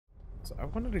So I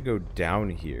wanted to go down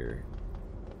here.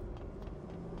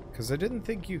 Because I didn't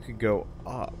think you could go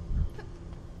up.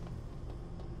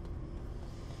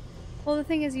 Well, the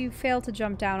thing is you fail to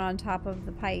jump down on top of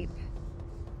the pipe.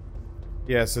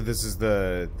 Yeah, so this is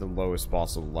the lowest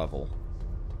possible level.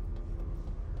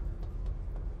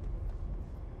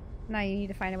 Now you need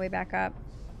to find a way back up.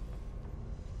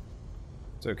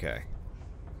 It's okay.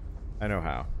 I know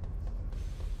how.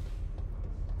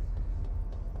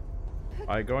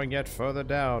 By going yet further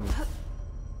down.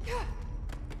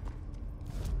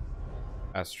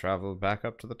 Fast travel back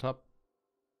up to the top.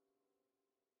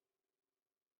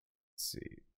 Let's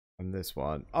see. On this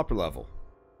one, upper level.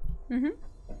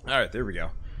 Alright, there we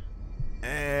go.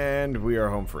 And we are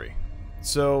home free.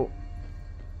 So,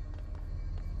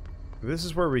 this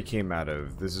is where we came out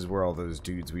of. This is where all those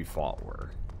dudes we fought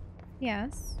were.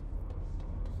 Yes.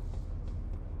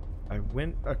 I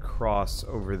went across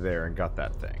over there and got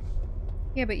that thing.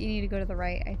 Yeah, but you need to go to the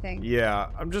right, I think. Yeah,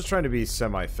 I'm just trying to be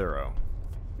semi-thorough.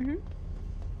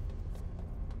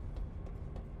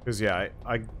 Because, yeah,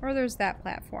 I... Or there's that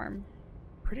platform.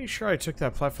 Pretty sure I took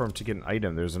that platform to get an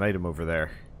item. There's an item over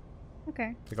there.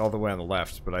 Okay. Like all the way on the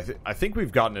left, but I think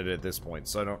we've gotten it at this point,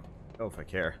 so I don't know if I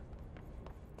care.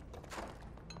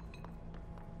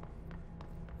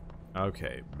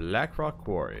 Okay, Black Rock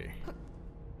Quarry.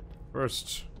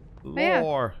 First,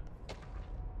 lore.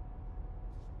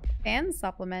 Fan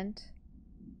supplement.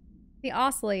 The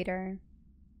oscillator.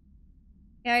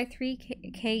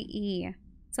 AI3KE.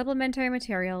 Supplementary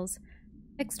materials.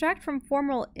 Extract from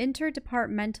formal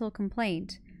interdepartmental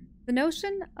complaint. The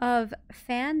notion of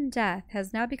fan death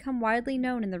has now become widely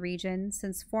known in the region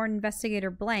since foreign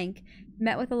investigator Blank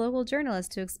met with a local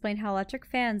journalist to explain how electric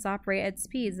fans operate at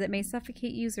speeds that may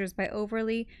suffocate users by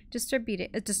overly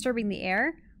disturbing the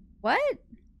air. What?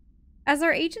 As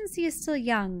our agency is still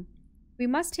young, we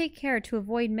must take care to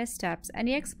avoid missteps.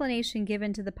 Any explanation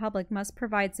given to the public must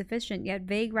provide sufficient yet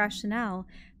vague rationale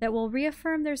that will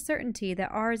reaffirm their certainty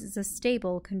that ours is a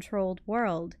stable, controlled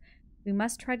world. We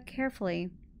must tread carefully,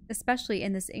 especially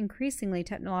in this increasingly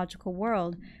technological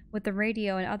world, with the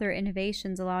radio and other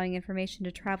innovations allowing information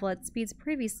to travel at speeds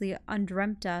previously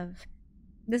undreamt of.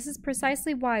 This is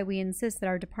precisely why we insist that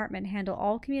our department handle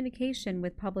all communication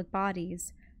with public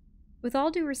bodies. With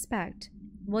all due respect,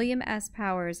 William S.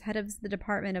 Powers, head of the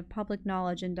Department of Public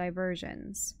Knowledge and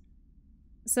Diversions.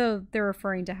 So they're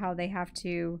referring to how they have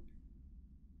to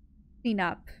clean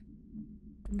up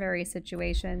various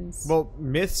situations. Well,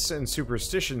 myths and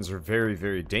superstitions are very,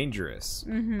 very dangerous.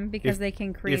 Because they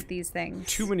can create these things.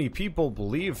 Too many people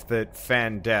believe that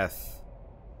fan death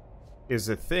is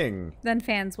a thing. Then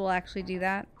fans will actually do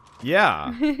that.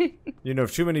 Yeah. You know,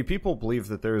 if too many people believe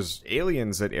that there's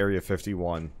aliens at Area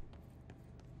 51.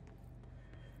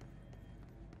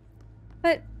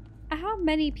 But how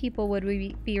many people would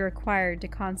we be required to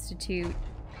constitute?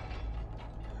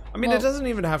 I mean, it doesn't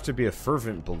even have to be a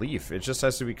fervent belief. It just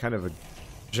has to be kind of a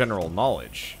general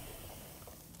knowledge.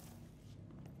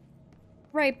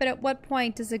 Right, but at what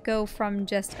point does it go from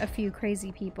just a few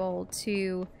crazy people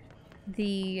to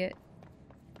the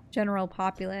general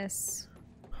populace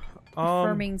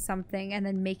affirming something and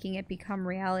then making it become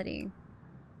reality?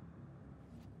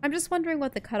 I'm just wondering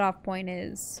what the cutoff point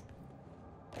is.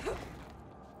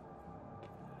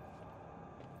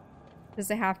 Does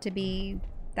it have to be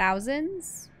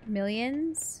thousands?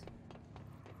 Millions?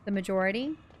 The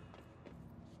majority?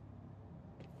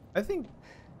 I think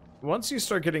once you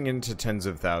start getting into tens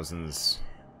of thousands,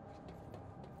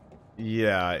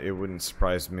 yeah, it wouldn't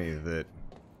surprise me that...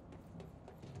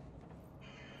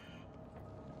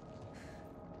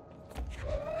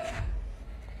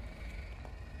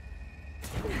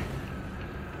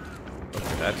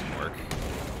 Okay, that didn't work.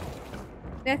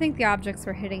 I think the objects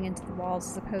were hitting into the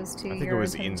walls as opposed to I think it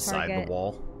was inside target. the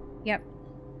wall. Yep.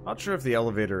 Not sure if the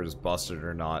elevator is busted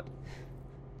or not.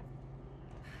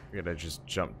 I gotta just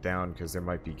jump down because there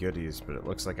might be goodies, but it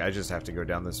looks like I just have to go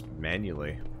down this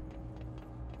manually.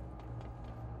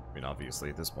 I mean, obviously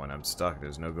at this point I'm stuck.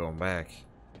 There's no going back.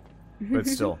 But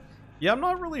still. Yeah, I'm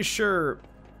not really sure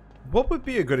what would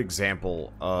be a good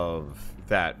example of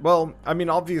that. Well, I mean,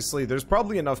 obviously there's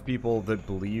probably enough people that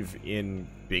believe in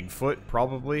Bigfoot,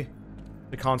 probably,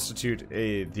 to constitute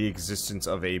the existence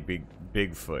of a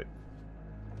Bigfoot.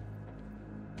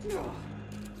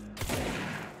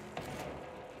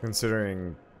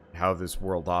 Considering how this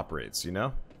world operates, you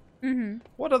know?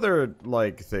 What other,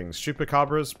 like, things?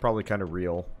 Chupacabras? Probably kind of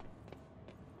real.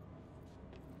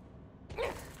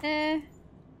 I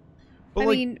But,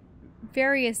 mean,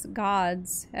 various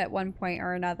gods at one point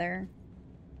or another.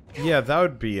 Yeah, that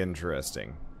would be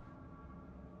interesting.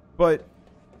 But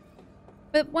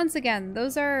But once again,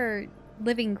 those are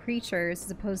living creatures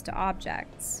as opposed to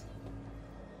objects.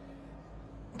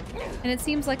 And it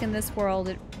seems like in this world,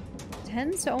 it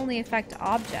tends to only affect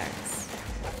objects.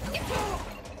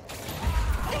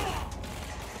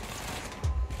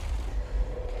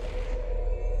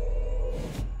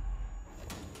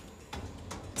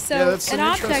 So yeah, that's an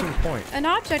interesting point. An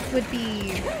object would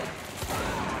be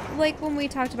like when we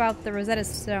talked about the Rosetta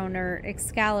Stone or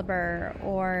Excalibur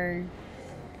or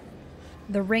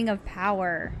the Ring of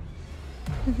Power.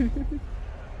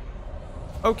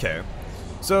 Okay,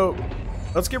 so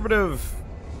let's get rid of.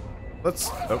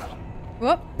 Oh.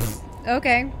 Whoop.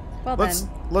 Okay. Well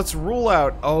let's rule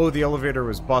out. Oh, the elevator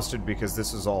was busted because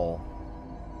this is all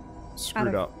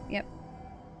screwed up. Yep.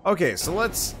 Okay, so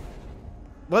let's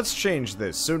change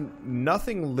this. So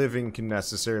nothing living can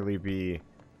necessarily be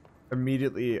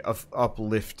immediately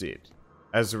uplifted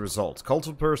as a result. Cult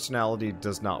of personality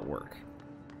does not work.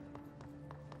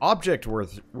 Object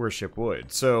worship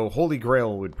would. So Holy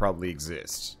Grail would probably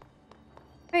exist.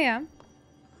 Oh yeah.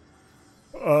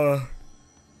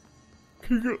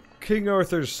 King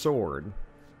Arthur's sword.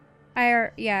 I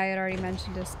had already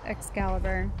mentioned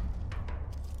Excalibur.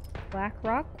 Black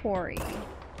Rock Quarry.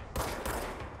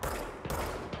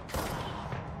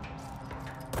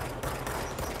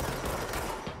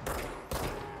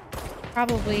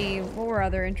 Probably, what were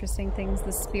other interesting things?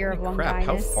 The Spear of Longinus. Crap,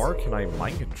 how far can I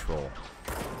mind control?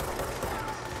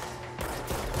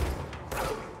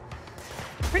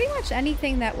 Pretty much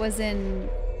anything that was in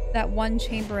that one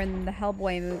chamber in the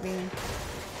Hellboy movie.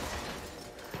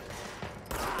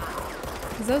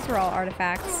 Because those were all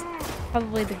artifacts.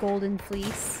 Probably the Golden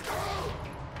Fleece.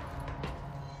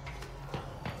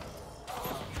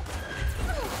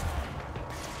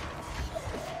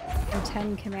 And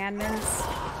 10 Commandments.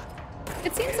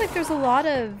 It seems like there's a lot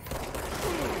of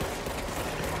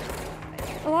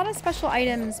special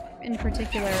items in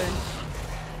particular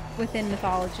within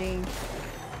mythology.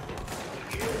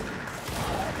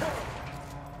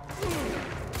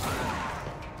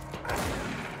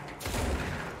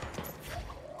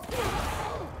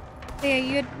 Yeah,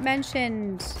 you had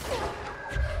mentioned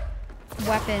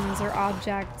weapons or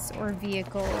objects or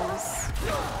vehicles.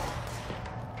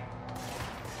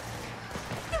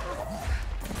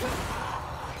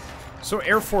 So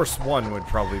Air Force One would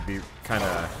probably be kind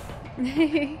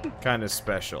of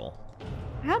special.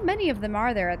 How many of them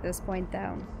are there at this point,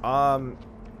 though?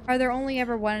 Are there only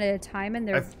ever one at a time, and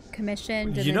they're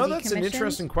commissioned and you know, then that's an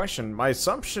interesting question. My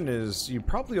assumption is you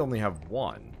probably only have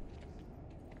one.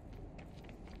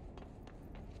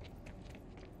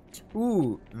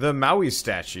 Ooh, the Maui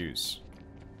statues.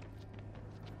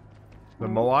 The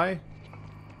Moai?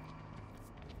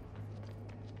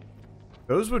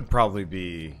 Those would probably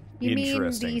be interesting. You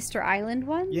mean the Easter Island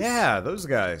ones? Yeah, those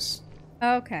guys.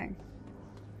 Okay.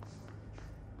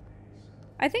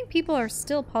 I think people are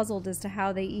still puzzled as to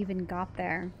how they even got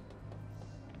there.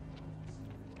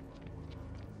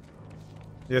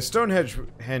 Yeah,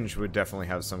 Stonehenge would definitely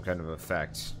have some kind of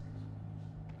effect.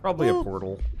 Probably a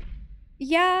portal.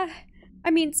 Yeah,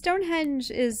 I mean, Stonehenge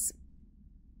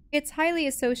it's highly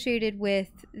associated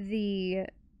with the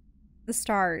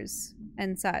stars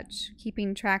and such,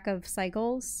 keeping track of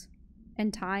cycles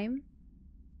and time.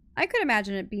 I could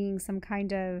imagine it being some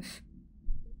kind of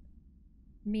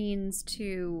means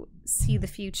to see the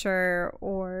future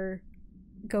or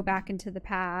go back into the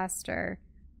past, or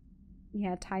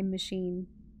time machine.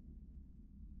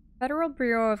 Federal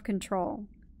Bureau of Control.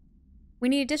 We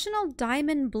need additional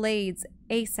diamond blades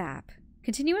ASAP.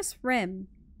 Continuous rim.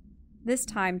 This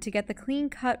time to get the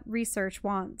clean-cut research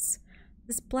wants.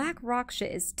 This black rock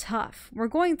shit is tough. We're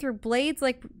going through blades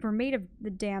like we're made of the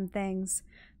damn things.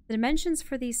 The dimensions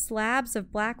for these slabs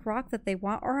of black rock that they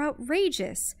want are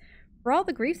outrageous. For all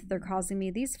the grief that they're causing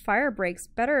me, these fire breaks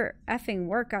better effing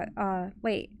work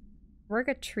work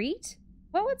a treat?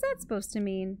 What was that supposed to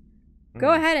mean?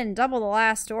 Go ahead and double the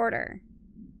last order.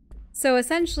 So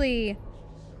essentially,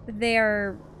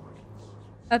 they're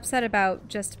upset about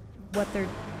just what they're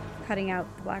cutting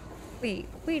out the black. Wait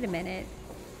a minute.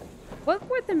 What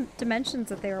were the dimensions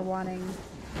that they were wanting?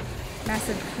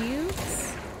 Massive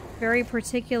cubes? Very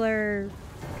particular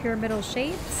pyramidal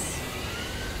shapes?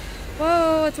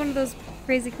 Whoa, it's one of those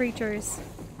crazy creatures.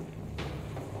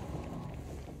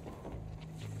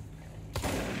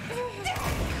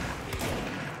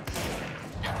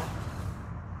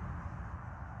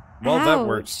 Well, that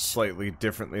worked slightly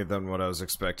differently than what I was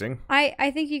expecting.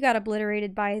 I think you got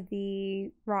obliterated by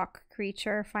the rock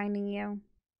creature finding you.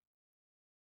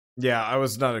 Yeah, I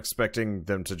was not expecting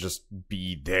them to just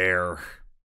be there.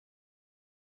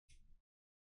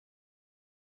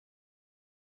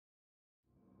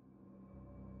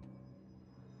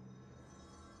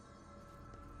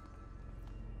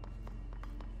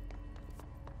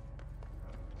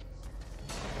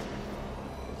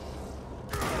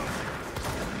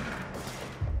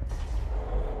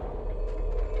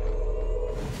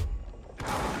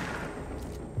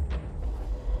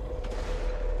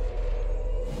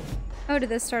 Oh, did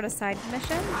this start a side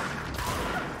mission?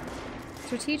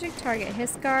 Strategic target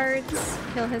Hiss guards.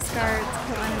 Kill Hiss guards.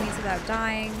 Kill enemies without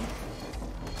dying.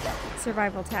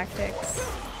 Survival tactics.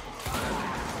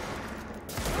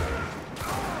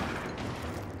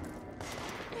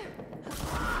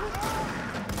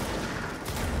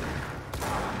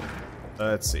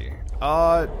 Let's see.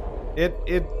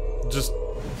 It just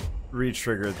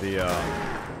re-triggered the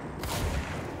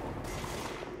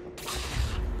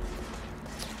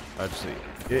actually,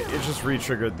 it just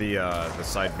re-triggered the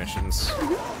side missions.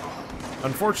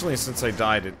 Unfortunately, since I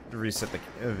died, it reset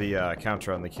the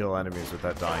counter on the kill enemies with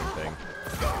that dying thing,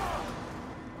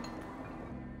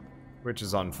 which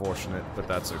is unfortunate, but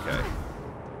that's okay.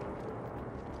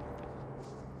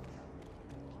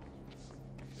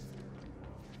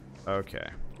 Okay.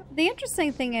 The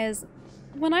interesting thing is,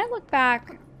 when I look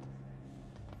back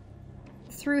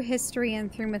through history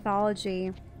and through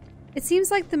mythology, it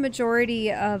seems like the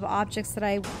majority of objects that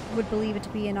I would believe it to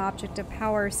be an object of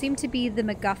power seem to be the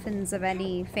MacGuffins of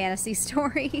any fantasy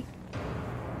story.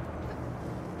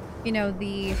 You know,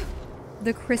 the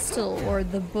crystal or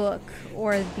the book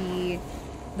or the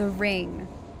ring,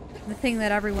 the thing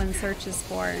that everyone searches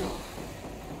for.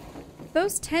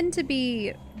 Those tend to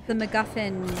be the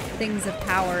MacGuffin things of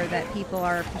power that people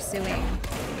are pursuing.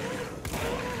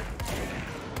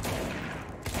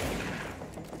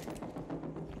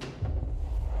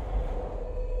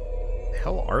 The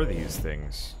hell are these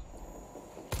things?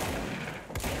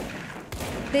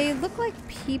 They look like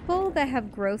people that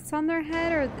have growths on their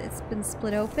head, or it's been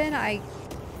split open. I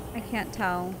can't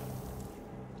tell.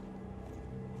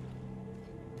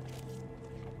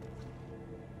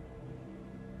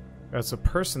 That's a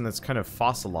person that's kind of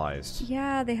fossilized.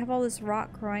 Yeah, they have all this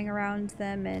rock growing around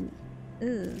them, and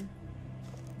ugh.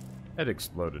 Head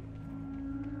exploded.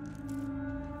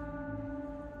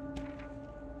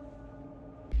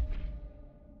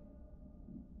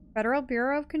 Federal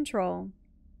Bureau of Control.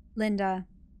 Linda,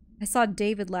 I saw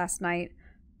David last night.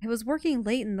 I was working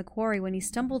late in the quarry when he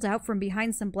stumbled out from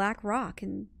behind some black rock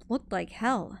and looked like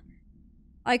hell.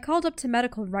 I called up to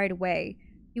medical right away.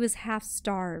 He was half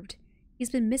starved. He's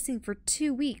been missing for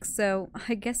 2 weeks, so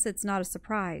I guess it's not a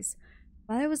surprise.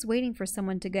 While I was waiting for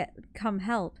someone to come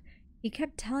help, he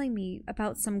kept telling me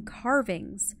about some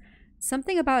carvings.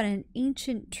 Something about an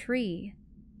ancient tree.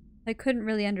 I couldn't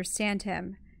really understand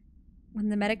him. When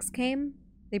the medics came,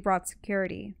 they brought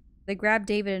security. They grabbed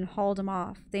David and hauled him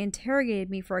off. They interrogated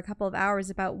me for a couple of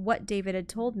hours about what David had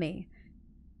told me.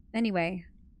 Anyway,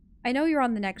 I know you're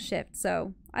on the next shift,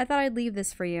 so I thought I'd leave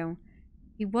this for you.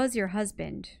 He was your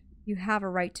husband. You have a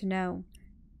right to know.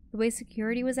 The way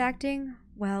security was acting,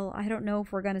 well, I don't know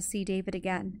if we're gonna see David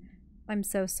again. I'm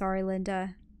so sorry,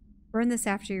 Linda. Burn this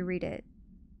after you read it.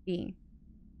 E.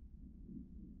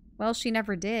 Well, she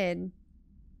never did.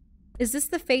 Is this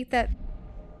the fate that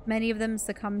many of them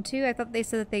succumbed to? I thought they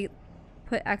said that they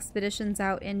put expeditions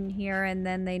out in here and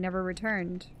then they never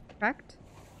returned, correct?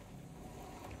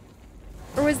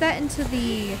 Or was that into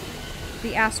the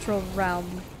astral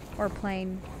realm or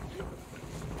plane?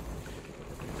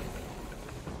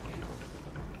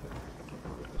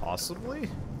 Possibly?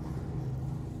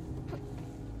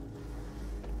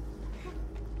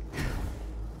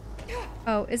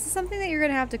 Oh, is this something that you're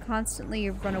gonna have to constantly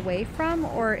run away from,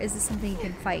 or is this something you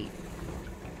can fight?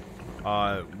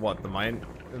 What,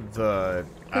 the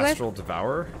Astral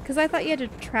Devourer? Because I thought you had to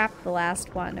trap the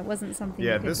last one. It wasn't something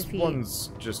you could defeat. Yeah, this one's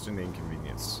just an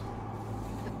inconvenience.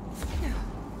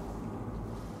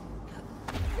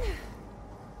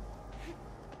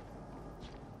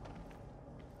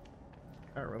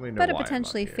 I don't really know But a why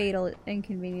potentially I'm up here. fatal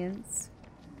inconvenience.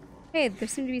 Hey, there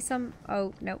seemed to be some...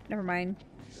 Oh, nope, never mind.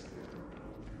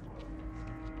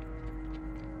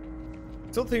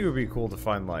 Still think it would be cool to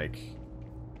find, like...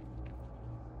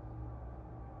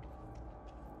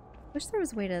 Wish there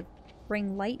was a way to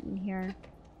bring light in here.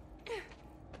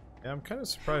 Yeah, I'm kind of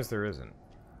surprised there isn't.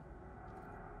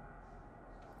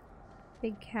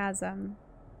 Big chasm.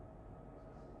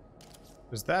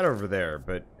 There's that over there,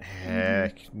 but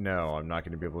heck no, I'm not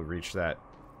going to be able to reach that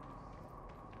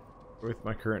with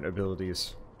my current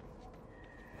abilities.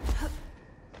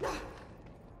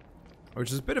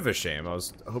 Which is a bit of a shame. I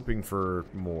was hoping for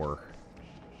more.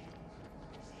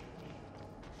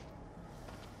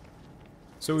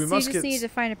 So we must you get... just need to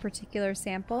find a particular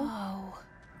sample. Oh.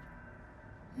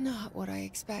 Not what I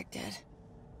expected.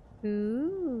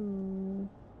 Ooh.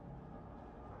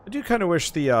 I do kind of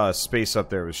wish the space up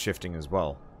there was shifting as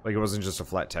well. Like it wasn't just a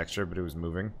flat texture, but it was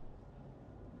moving.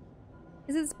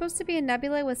 Is it supposed to be a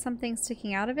nebula with something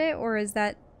sticking out of it, or is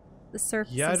that the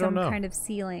surface of some kind of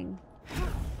ceiling?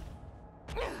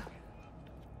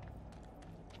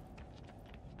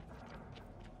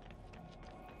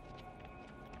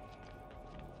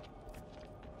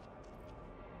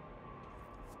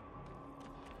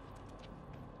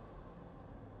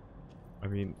 I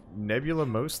mean, Nebula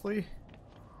mostly?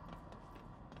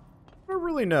 I don't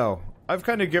really know. I've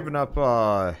kind of given up,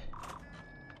 trying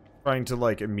to,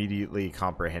 like, immediately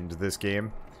comprehend this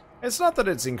game. It's not that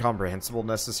it's incomprehensible,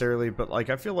 necessarily, but, like,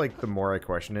 I feel like the more I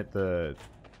question it, the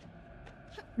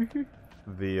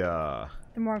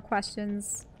more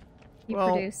questions you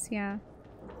well, produce, yeah.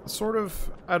 Sort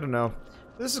of, I don't know.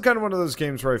 This is kind of one of those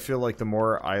games where I feel like the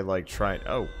more I, like, try...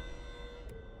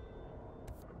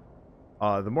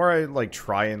 the more I, like,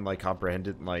 try and, like, comprehend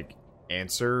it and, like,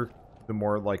 answer, the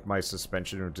more, like, my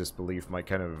suspension of disbelief might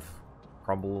kind of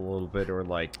crumble a little bit, or,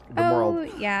 like, the more I'll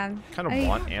kind of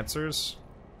want answers.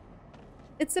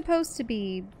 It's supposed to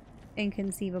be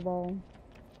inconceivable,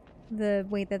 the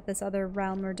way that this other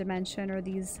realm or dimension, or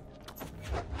these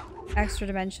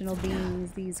extra-dimensional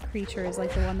beings, these creatures,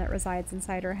 like the one that resides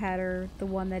inside her head, or the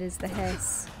one that is the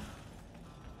hiss.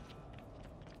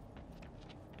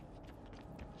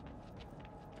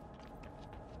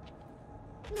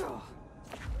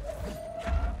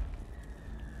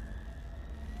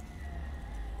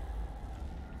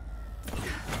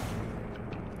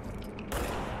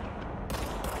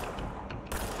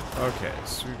 Okay,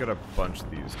 so we got a bunch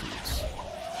of these dudes.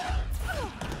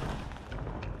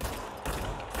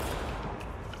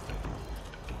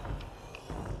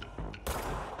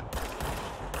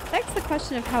 Begs the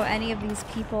question of how any of these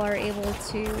people are able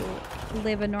to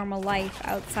live a normal life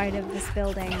outside of this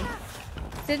building.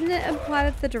 Didn't it imply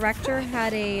that the director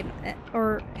had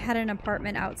an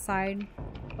apartment outside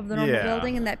of the normal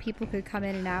building, and that people could come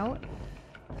in and out?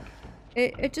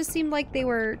 It just seemed like they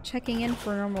were checking in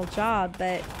for a normal job,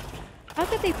 but how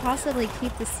could they possibly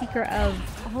keep the secret of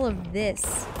all of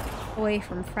this away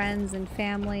from friends and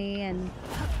family and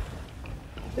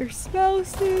their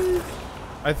spouses?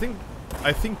 I think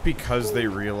because they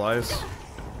realize.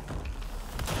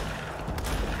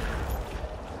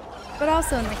 But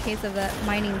also in the case of the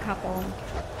mining couple,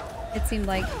 it seemed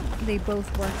like they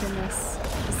both worked in this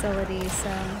facility,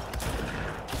 so...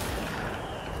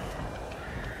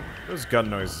 Those gun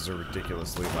noises are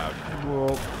ridiculously loud.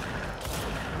 Whoa.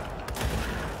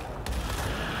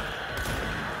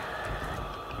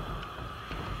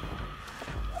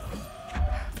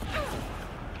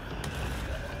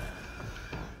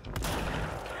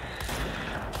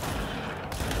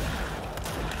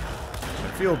 I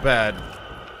feel bad,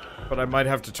 but I might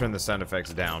have to turn the sound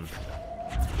effects down.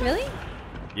 Really?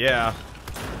 Yeah.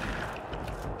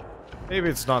 Maybe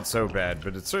it's not so bad,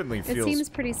 but it certainly feels... It seems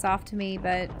pretty soft to me,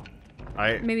 but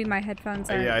maybe my headphones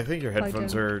are yeah, I think your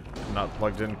headphones are not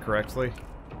plugged in correctly.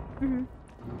 Mm-hmm.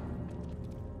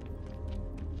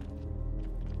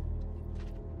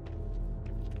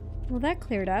 Well, that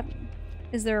cleared up.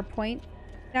 Is there a point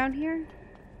down here?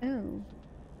 Oh.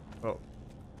 Well,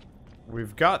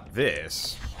 we've got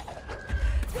this.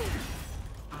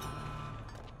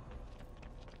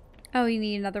 Oh, you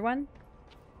need another one?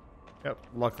 Yep,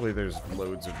 luckily there's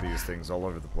loads of these things all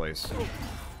over the place.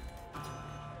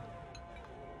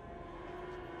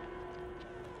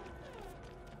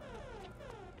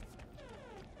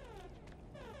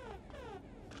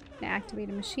 Activate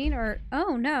a machine, or...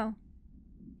 Oh, no.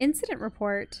 Incident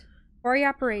report. Quarry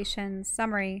operations.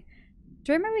 Summary.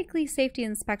 During my weekly safety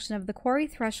inspection of the quarry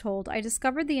threshold, I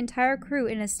discovered the entire crew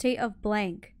in a state of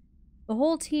blank. The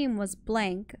whole team was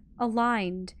blank,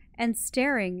 aligned, and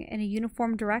staring in a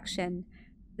uniform direction.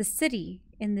 The city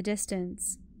in the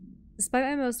distance. Despite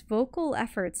my most vocal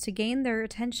efforts to gain their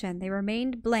attention, they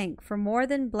remained blank for more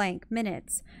than blank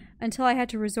minutes, until I had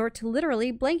to resort to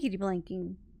literally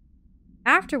blankety-blanking.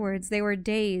 Afterwards, they were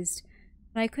dazed,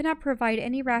 and I could not provide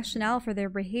any rationale for their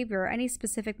behavior or any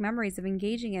specific memories of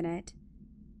engaging in it.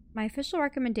 My official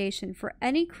recommendation for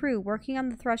any crew working on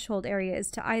the threshold area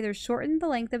is to either shorten the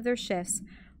length of their shifts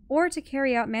or to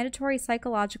carry out mandatory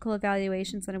psychological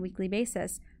evaluations on a weekly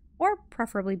basis, or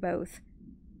preferably both.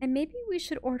 And maybe we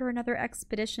should order another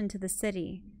expedition to the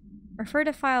city. Refer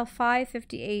to file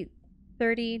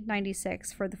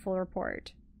 558-3096 for the full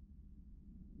report.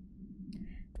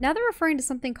 Now they're referring to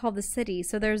something called the city.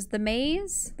 So there's the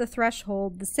maze, the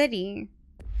threshold, the city.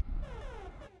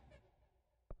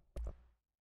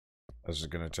 I was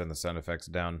just gonna turn the sound effects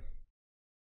down.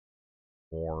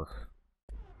 More.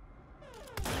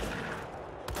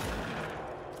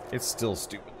 It's still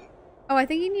stupid. Oh, I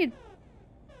think you need to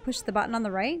push the button on the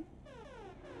right.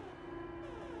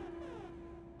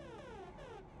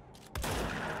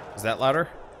 Is that louder?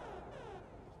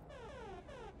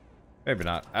 Maybe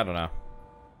not. I don't know.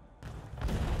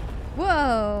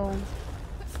 Whoa!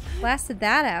 Blasted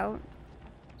that out.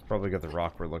 It's probably got the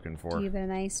rock we're looking for. Give it a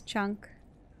nice chunk.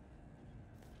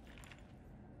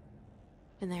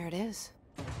 And there it is.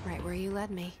 Right where you led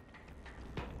me.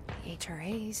 The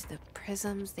HRAs, the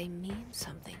prisms, they mean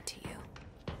something to you.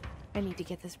 I need to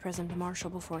get this prism to Marshall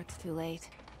before it's too late.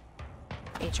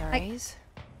 HRAs,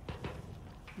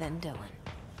 then Dylan.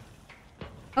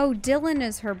 Oh, Dylan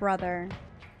is her brother.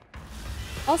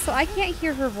 Also, I can't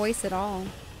hear her voice at all.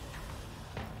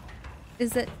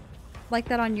 Is it like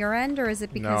that on your end, or is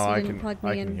it because you didn't plug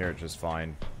me in? I can hear it just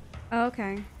fine. Oh,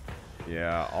 okay.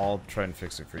 Yeah, I'll try and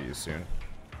fix it for you soon.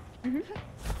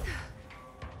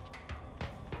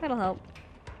 That'll help.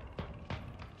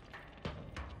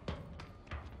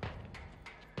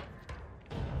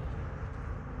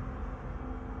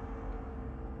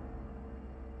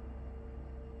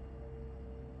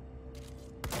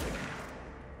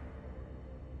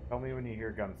 Tell me when you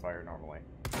hear gunfire normally.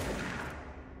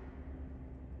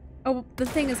 Oh, the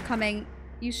thing is coming.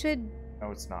 You should... No,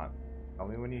 it's not. Tell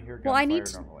me when you hear gunfire Well, I need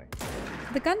to... normally.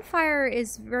 The gunfire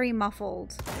is very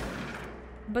muffled.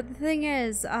 But the thing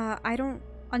is, I don't...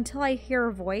 Until I hear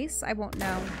a voice, I won't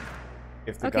know.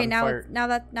 If the okay, gunfire... now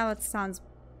that sounds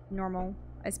normal,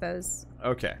 I suppose.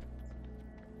 Okay.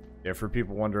 Yeah, for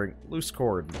people wondering, loose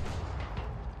cord.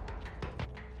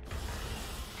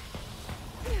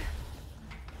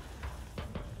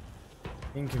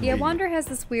 Yeah, Wander has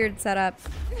this weird setup.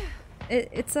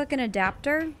 It's like an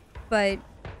adapter, but...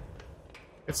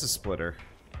 It's a splitter.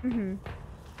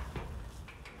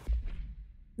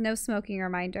 No smoking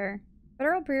reminder.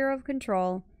 Federal Bureau of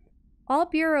Control. All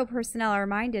Bureau personnel are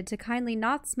reminded to kindly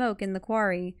not smoke in the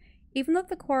quarry. Even though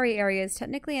the quarry area is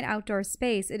technically an outdoor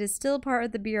space, it is still part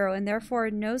of the Bureau, and therefore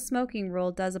no smoking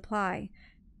rule does apply.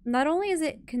 Not only is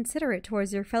it considerate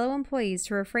towards your fellow employees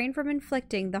to refrain from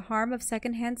inflicting the harm of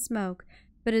secondhand smoke,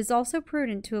 but it is also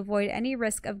prudent to avoid any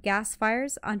risk of gas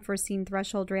fires, unforeseen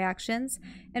threshold reactions,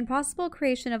 and possible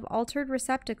creation of altered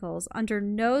receptacles. Under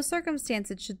no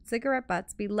circumstances should cigarette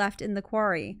butts be left in the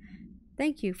quarry.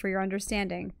 Thank you for your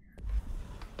understanding.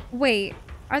 Wait,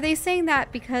 are they saying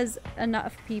that because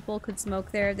enough people could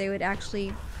smoke there, they would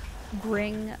actually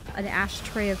bring an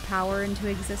ashtray of power into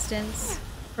existence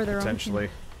for their own... Potentially.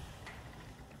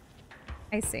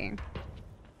 I see.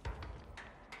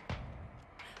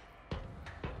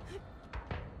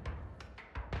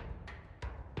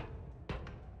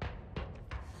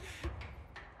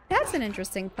 That's an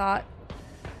interesting thought.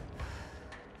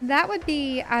 That would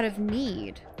be out of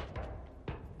need.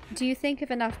 Do you think if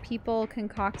enough people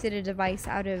concocted a device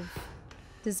out of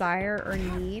desire or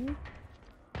need,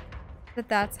 that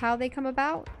that's how they come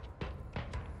about?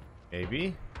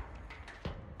 Maybe.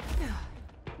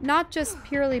 Not just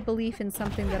purely belief in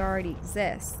something that already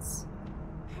exists.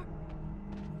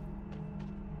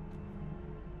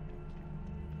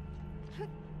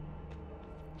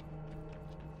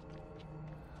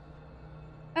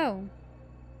 Oh.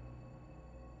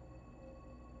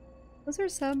 Was there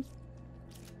some?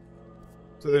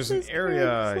 So there's an area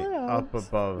up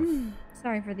above.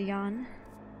 Sorry for the yawn.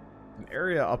 An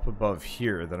area up above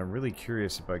here that I'm really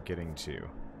curious about getting to.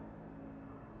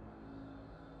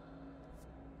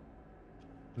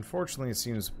 Unfortunately, it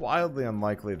seems wildly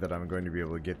unlikely that I'm going to be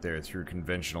able to get there through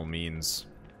conventional means.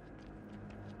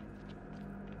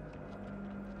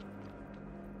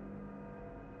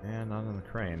 Yeah, not on the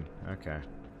crane. Okay.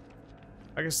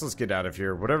 I guess let's get out of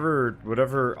here.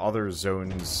 Whatever other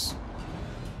zones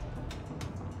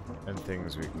and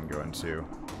things we can go into.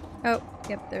 Oh,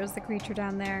 yep, there's the creature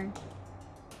down there.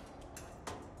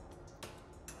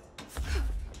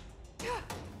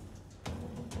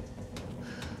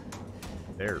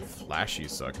 They're flashy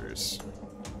suckers.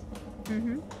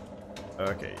 Mm-hmm.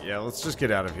 Okay, yeah, let's just get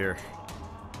out of here.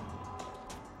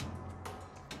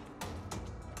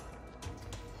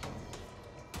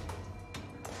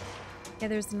 Yeah,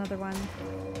 there's another one.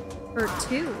 Or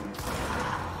two.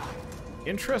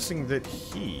 Interesting that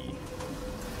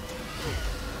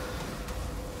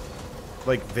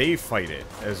like, they fight it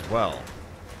as well.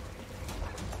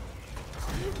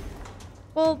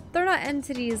 Well, they're not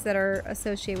entities that are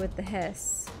associated with the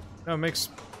hiss. No, it makes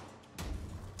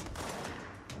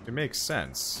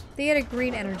sense. They had a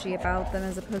green energy about them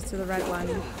as opposed to the red one.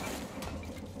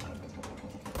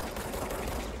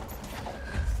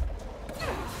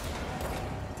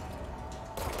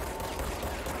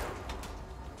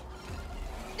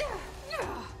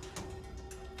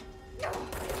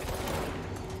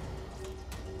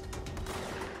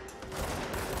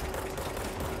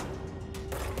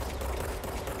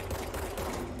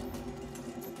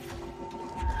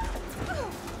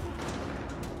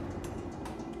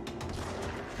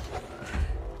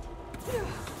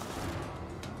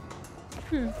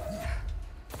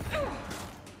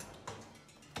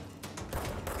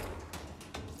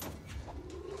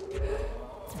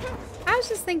 I was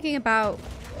just thinking about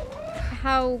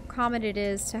how common it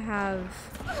is to have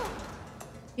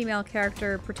female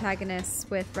character protagonists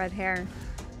with red hair.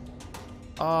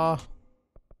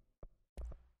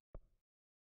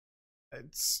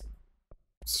 It's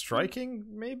striking,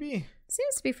 maybe?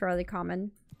 Seems to be fairly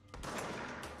common.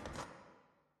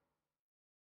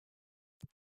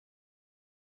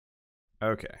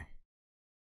 Okay.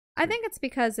 I think it's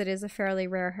because it is a fairly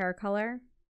rare hair color.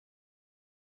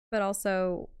 But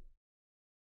also,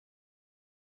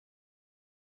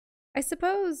 I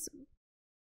suppose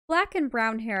black and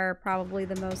brown hair are probably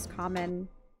the most common.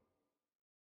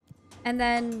 And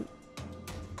then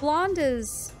blonde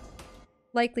is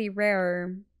likely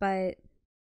rarer, but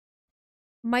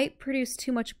might produce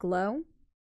too much glow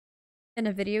in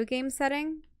a video game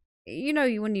setting. You know,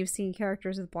 when you've seen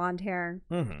characters with blonde hair.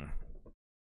 Mm-hmm.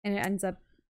 And it ends up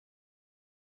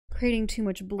creating too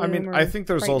much bloom. I mean, I think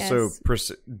there's brightness.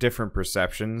 also different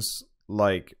perceptions.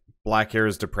 Like, black hair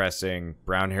is depressing,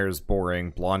 brown hair is boring,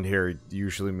 blonde hair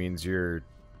usually means you're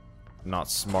not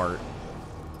smart.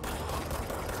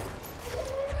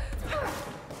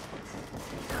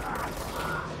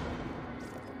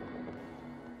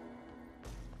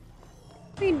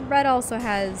 I mean, red also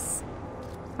has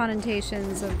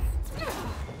connotations of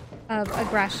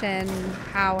aggression,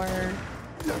 power,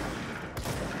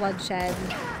 bloodshed,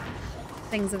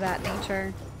 things of that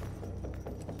nature.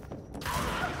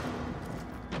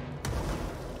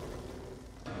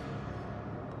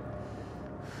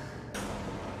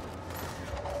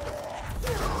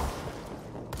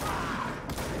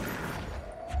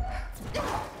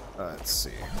 Let's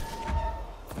see.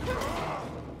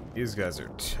 These guys are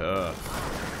tough.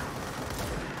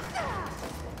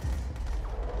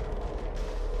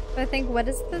 I think, what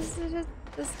is the statistic?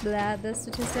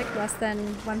 Less than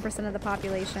 1% of the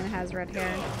population has red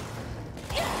hair.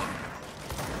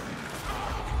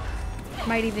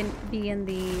 Might even be in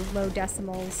the low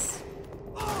decimals.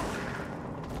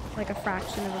 Like a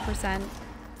fraction of a percent.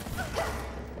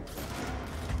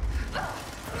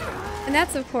 And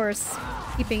that's, of course,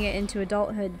 keeping it into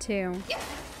adulthood, too.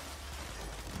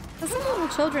 But some little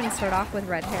children start off with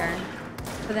red hair,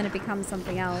 but then it becomes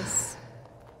something else.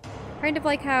 Kind of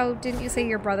like how, didn't you say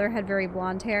your brother had very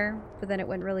blonde hair, but then it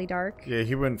went really dark? Yeah,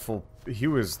 he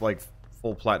was like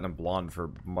full platinum blonde for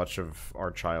much of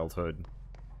our childhood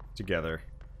together.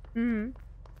 Mm-hmm.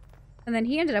 And then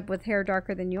he ended up with hair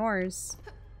darker than yours.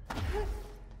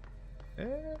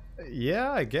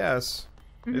 Yeah, I guess.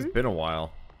 Mm-hmm. It's been a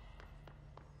while.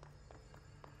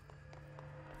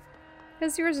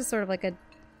 Because yours is sort of like a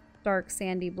dark,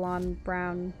 sandy, blonde,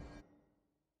 brown.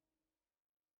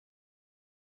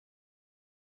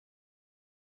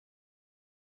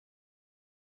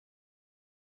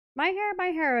 My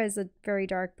hair is a very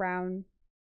dark brown,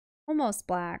 almost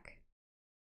black.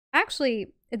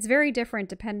 Actually, it's very different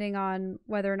depending on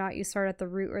whether or not you start at the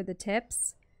root or the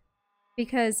tips.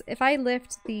 Because if I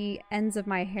lift the ends of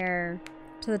my hair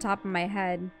to the top of my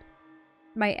head,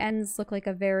 my ends look like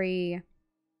a very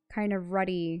kind of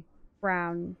ruddy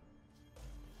brown.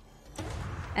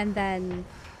 And then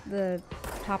the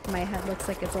top of my head looks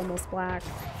like it's almost black.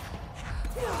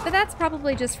 But that's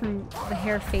probably just from the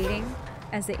hair fading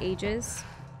as it ages.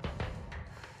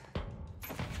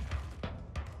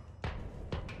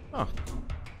 Oh.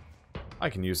 I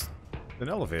can use an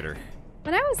elevator.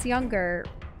 When I was younger,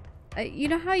 you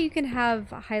know how you can have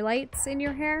highlights in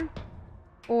your hair?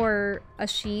 Or a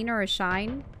sheen or a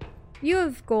shine? You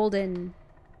have golden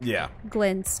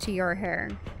glints to your hair.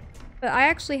 But I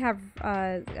actually have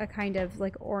a kind of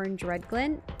like orange-red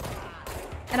glint.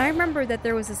 And I remember that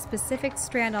there was a specific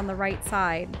strand on the right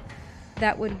side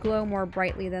that would glow more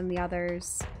brightly than the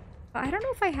others. But I don't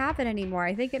know if I have it anymore.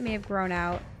 I think it may have grown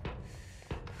out.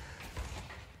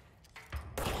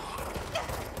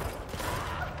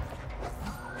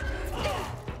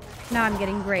 Now I'm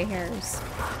getting gray hairs.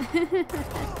 That's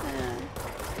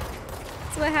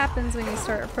what happens when you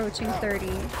start approaching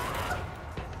 30.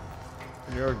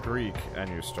 You're Greek and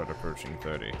you start approaching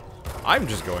 30. I'm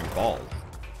just going bald.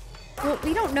 Well,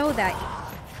 we don't know that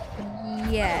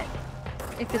yet.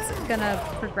 If it's gonna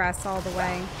progress all the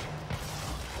way.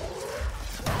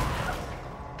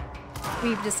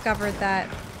 We've discovered that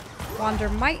Wander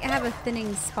might have a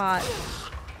thinning spot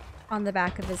on the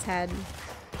back of his head.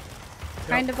 Yep.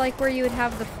 Kind of like where you would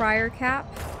have the friar cap.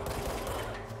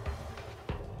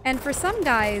 And for some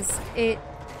guys, it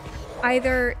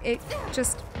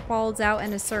just balds out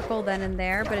in a circle then and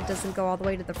there, but it doesn't go all the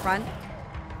way to the front.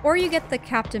 Or you get the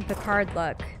Captain Picard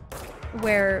look,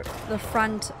 where the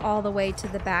front all the way to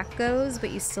the back goes, but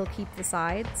you still keep the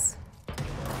sides.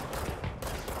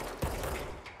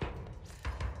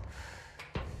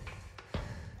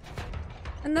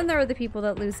 And And then there are the people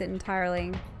that lose it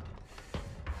entirely.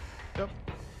 Yep.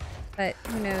 But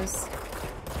who knows?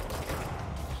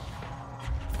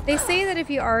 They say that if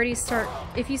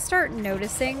you start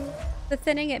noticing the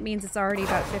thinning, it means it's already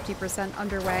about 50%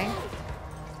 underway.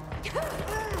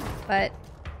 But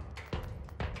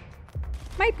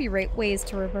might be ways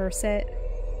to reverse it.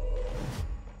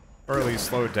 Or at least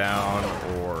slow down,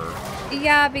 or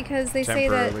yeah, because they say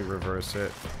that temporarily reverse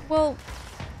it. Well,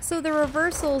 so the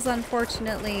reversals,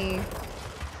 unfortunately,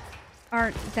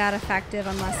 aren't that effective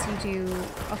unless you do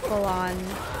a full-on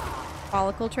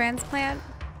follicle transplant.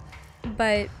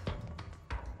 But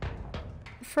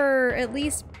for at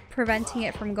least preventing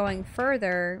it from going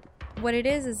further, what it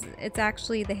is it's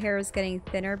actually the hair is getting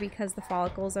thinner because the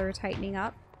follicles are tightening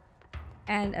up,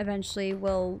 and eventually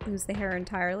we'll lose the hair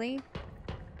entirely.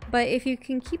 But if you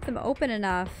can keep them open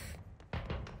enough,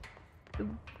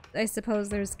 I suppose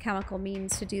there's chemical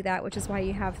means to do that, which is why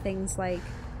you have things like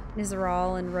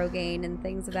Nizoral and Rogaine and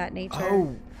things of that nature.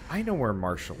 Oh, I know where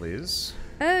Marshall is.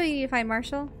 Oh, you need to find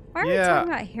Marshall? Why are we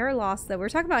talking about hair loss, though? We're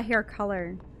talking about hair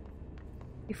color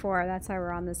before. That's why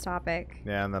we're on this topic.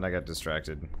 Yeah, and then I got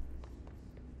distracted.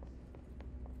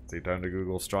 See, time to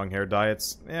Google strong hair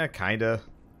diets? Yeah, kinda.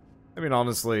 I mean,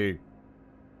 honestly...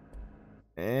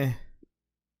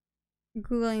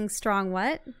 Googling strong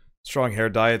what? Strong hair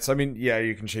diets. I mean, yeah,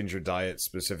 you can change your diet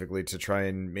specifically to try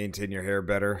and maintain your hair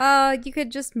better. You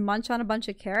could just munch on a bunch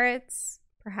of carrots,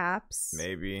 perhaps.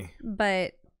 Maybe.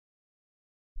 But...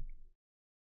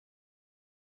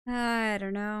 I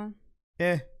don't know.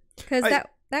 Because that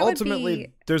ultimately, would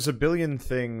be... there's a billion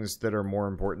things that are more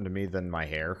important to me than my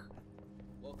hair.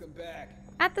 Welcome back.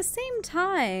 At the same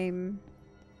time...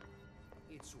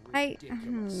 It's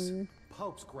ridiculous.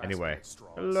 Anyway,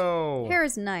 hello. Hair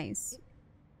is nice.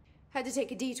 Had to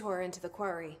take a detour into the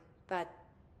quarry, but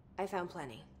I found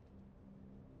plenty.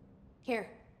 Here.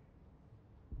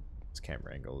 This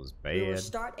camera angle is We will bad.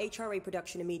 start HRA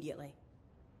production immediately.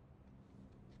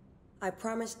 I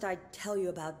promised I'd tell you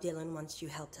about Dylan once you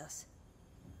helped us.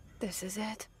 This is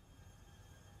it.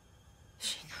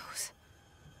 She knows.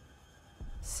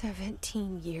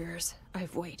 17 years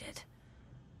I've waited.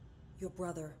 Your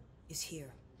brother is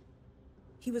here.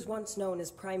 He was once known as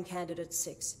Prime Candidate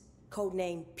 6,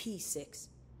 codenamed P6.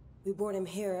 We brought him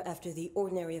here after the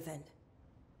ordinary event.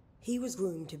 He was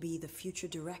groomed to be the future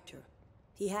director.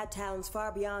 He had talents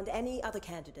far beyond any other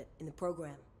candidate in the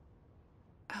program.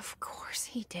 Of course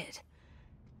he did.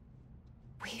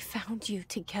 We found you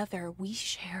together. We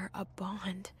share a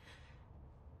bond.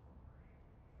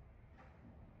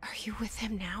 Are you with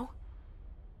him now?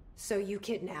 So you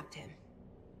kidnapped him?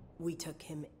 We took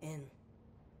him in.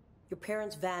 Your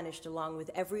parents vanished along with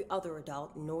every other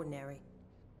adult in Ordinary.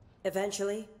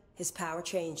 Eventually, his power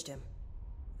changed him.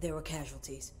 There were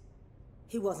casualties.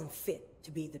 He wasn't fit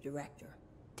to be the director.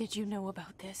 Did you know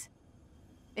about this?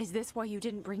 Is this why you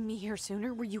didn't bring me here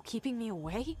sooner? Were you keeping me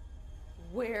away?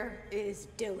 Where is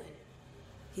Dylan?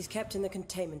 He's kept in the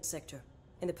containment sector,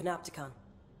 in the Panopticon.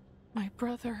 My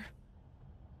brother.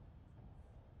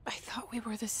 I thought we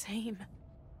were the same.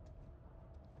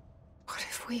 What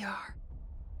if we are?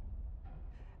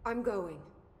 I'm going.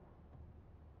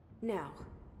 Now.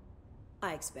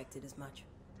 I expected as much.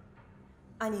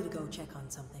 I need to go check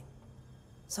on something.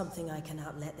 Something I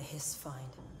cannot let the Hiss find.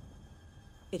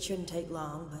 It shouldn't take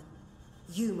long, but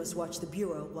you must watch the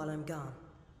Bureau while I'm gone.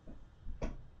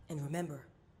 And remember,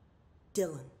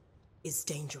 Dylan is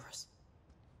dangerous.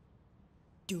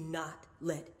 Do not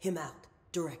let him out,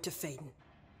 Director Faden.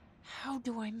 How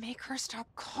do I make her stop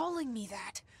calling me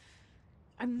that?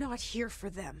 I'm not here for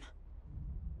them.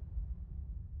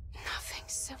 Nothing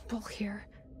simple here.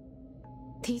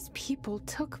 These people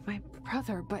took my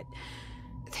brother, but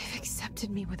they've accepted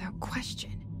me without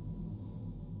question.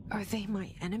 Are they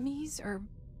my enemies or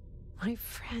my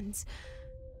friends?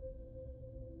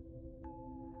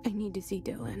 I need to see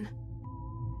Dylan.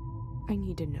 I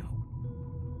need to know.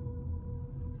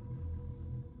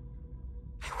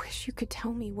 I wish you could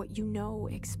tell me what you know,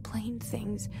 explain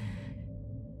things.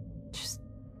 Just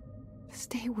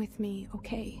stay with me,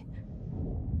 okay?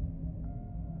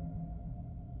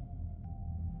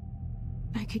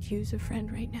 I could use a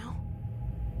friend right now.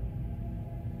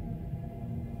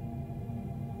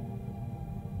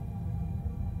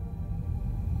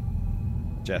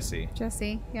 Jesse.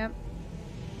 Jesse, yep.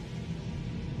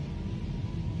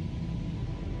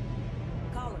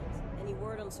 Collins, any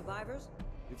word on survivors?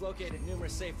 We've located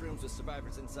numerous safe rooms with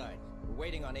survivors inside. We're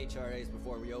waiting on HRAs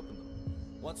before we open them.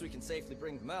 Once we can safely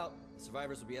bring them out, the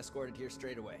survivors will be escorted here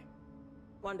straight away.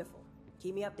 Wonderful.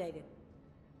 Keep me updated.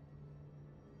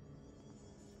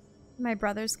 My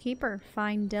brother's keeper.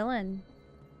 Find Dylan.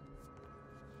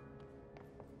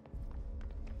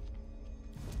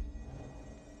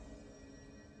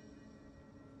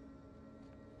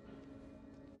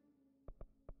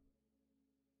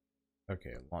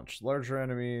 Okay, launch larger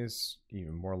enemies,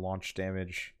 even more launch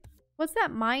damage. What's that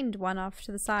mind one off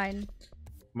to the side?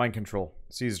 Mind control.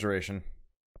 Seize duration.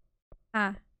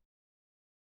 Ah,